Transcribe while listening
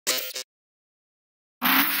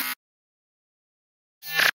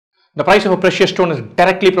The price of a precious stone is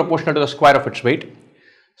directly proportional to the square of its weight.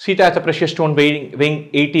 Sita has a precious stone weighing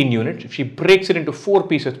 18 units. If she breaks it into 4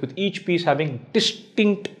 pieces with each piece having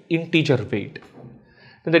distinct integer weight,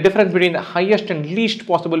 then the difference between the highest and least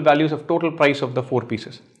possible values of total price of the 4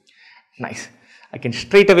 pieces. Nice. I can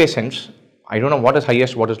straight away sense, I don't know what is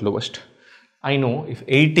highest, what is lowest. I know if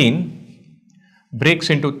 18 breaks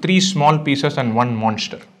into 3 small pieces and 1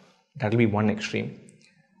 monster, that will be one extreme.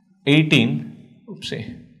 18,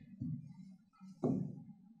 oopsie.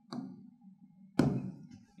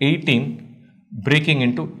 18 breaking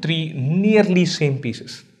into 3 nearly same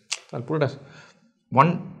pieces. So I'll put it as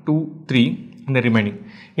 1, 2, 3 and the remaining.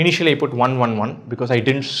 Initially I put 1, 1, 1 because I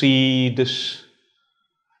didn't see this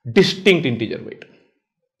distinct integer weight.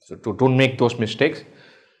 So don't make those mistakes.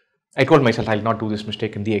 I told myself I'll not do this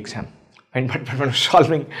mistake in the exam. But when I was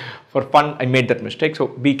solving for fun, I made that mistake. So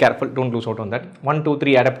be careful, don't lose out on that. 1, 2,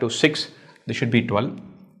 3 add up to 6. This should be 12.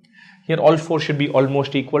 Here all 4 should be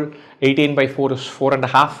almost equal. 18 by 4 is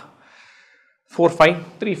 4.5. 4, 5,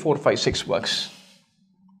 3, 4, 5, 6 works.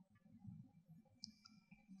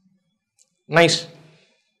 Nice.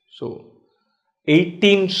 So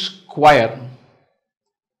 18 square.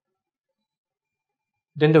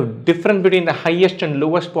 Then the difference between the highest and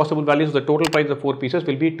lowest possible values of the total price of the 4 pieces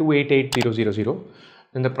will be 288000.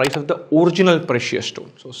 Then the price of the original precious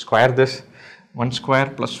stone. So square this. 1 square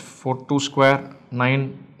plus 4, 2 square,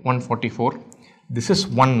 9, 144. This is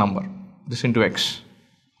one number. This into x.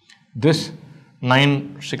 This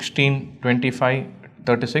 9, 16, 25,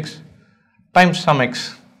 36 times some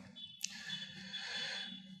x.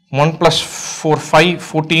 1 plus 4, 5,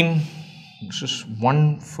 14. This is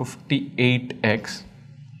 158x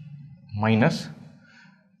minus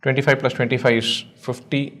 25 plus 25 is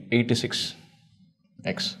 50,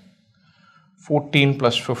 86x. 14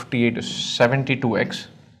 plus 58 is 72x.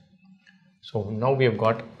 So now we have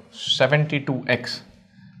got 72x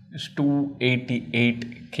is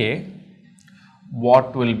 288k.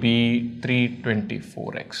 What will be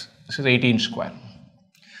 324x? This is 18 square.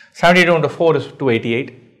 72 into 4 is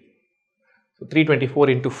 288. So 324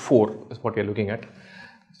 into 4 is what we are looking at.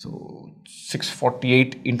 So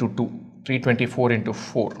 648 into 2, 324 into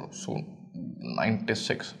 4. So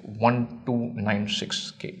 96,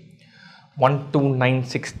 1296k.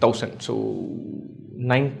 1296,000. So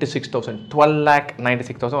 96,000,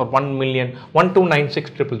 12,96,000 or 1,000,000,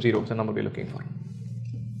 1296,000 is the number we are looking for.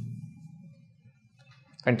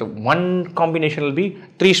 And so one combination will be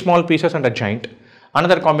 3 small pieces and a giant.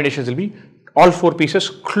 Another combination will be all 4 pieces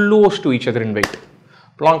close to each other in weight.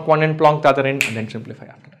 Plonk one end, plonk the other end, and then simplify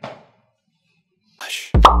after that.